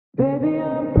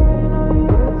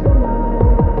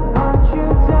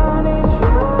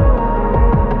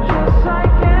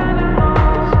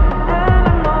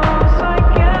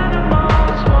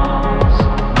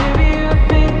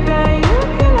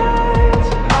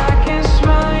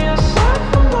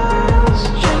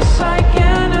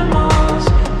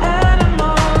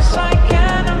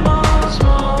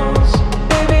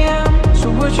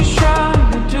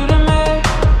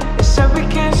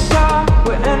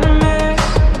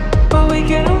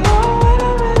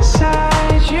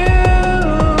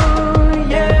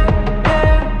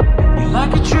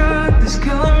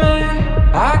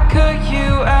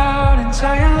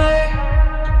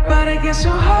So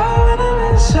hard when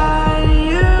I'm inside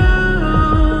you.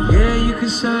 Yeah, you can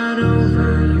start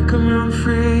over, you can run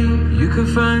free, you can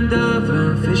find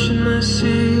other fish in the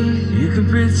sea. You can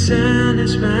pretend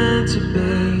it's meant to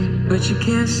be, but you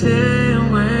can't stay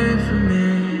away from me.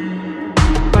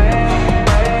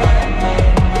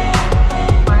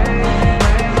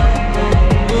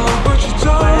 Look what you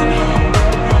done.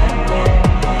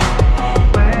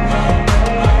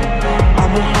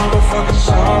 I'm a motherfucking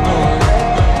Starboy.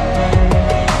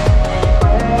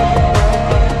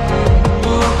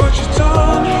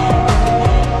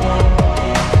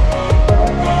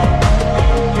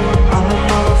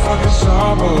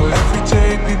 Every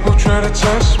day people try to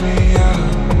test me,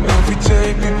 yeah. Every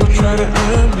day people try to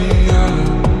end me, yeah.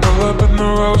 Pull up in the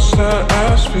roadster,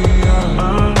 ask me,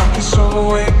 yeah. Pockets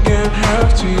overweight, getting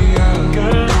hefty, yeah.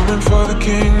 Coming for the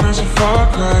king, that's a far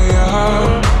cry,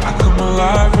 yeah. I come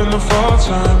alive in the fall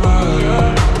time,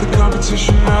 yeah. The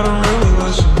competition, I don't really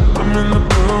listen. I'm in the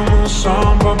blue moon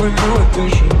song, but with new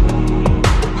edition.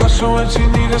 Hustle empty,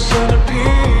 need a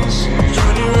centerpiece.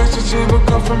 20 racks to table,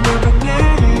 come from ebony.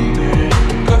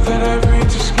 Cut that ivory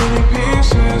into skinny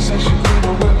pieces. And she clean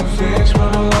up with her face,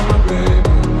 man, I love my baby.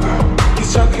 You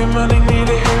talking money, need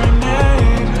a hearing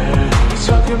aid. You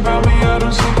talking about me, I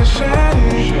don't see the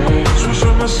shade. Switch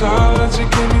on my solid to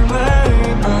give me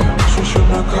lane. Switch on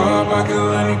my car, I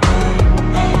kill any pain.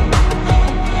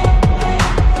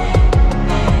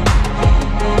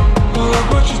 Look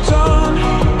what you done.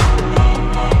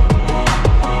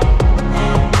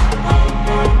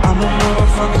 I'm a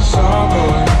motherfucking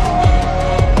Starboy.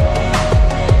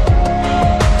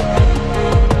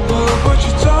 Look what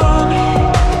you done.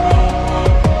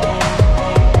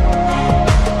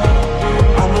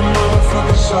 I'm a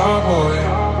motherfucking Starboy.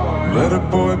 Let a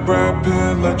boy Brad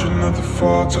Pitt, legend of the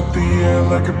fall, took the air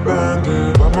like a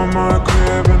bandit. Bought my mama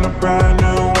crib in a brand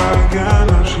new wagon.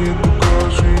 Now she hit the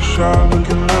grocery shop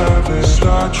looking lavish.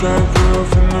 Star Trek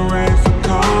roof in the rain for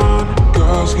con.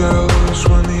 Girls get loose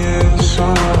when the air is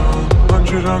on.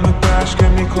 100 on the dash,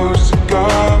 get me close to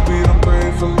God. We don't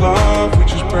pray for love, we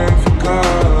just pray for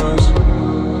cause.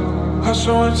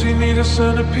 Hustle empty, need a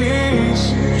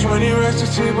centerpiece. 20 racks to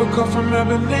table, cut from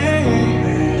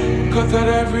ebony. Cut that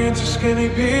ivory into skinny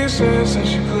pieces. And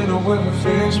she clean up with her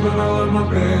face, man, I love my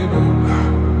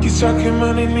baby. You talking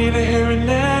money, need a hearing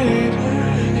aid.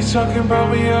 You talking about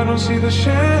me, I don't see the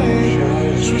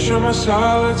shade. Switch on my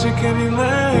solid, take any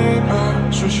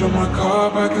lane. Switch on my car,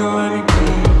 back kill any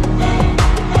pain.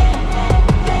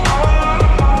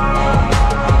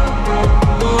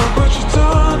 Look what you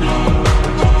done.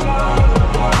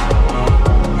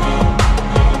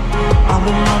 I'm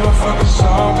a motherfucking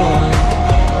Starboy.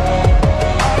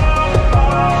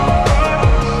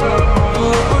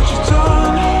 Look what you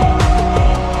done.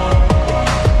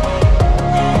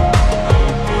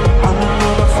 I'm a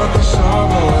motherfucking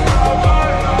Starboy.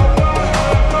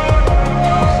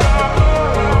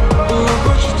 Look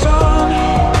what you done.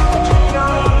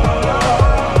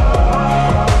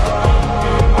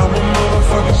 I'm a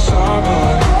motherfucking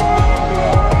Starboy.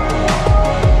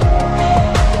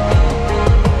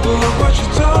 Look what you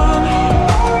done.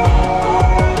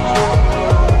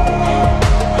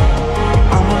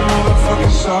 I'm a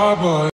motherfucking Starboy.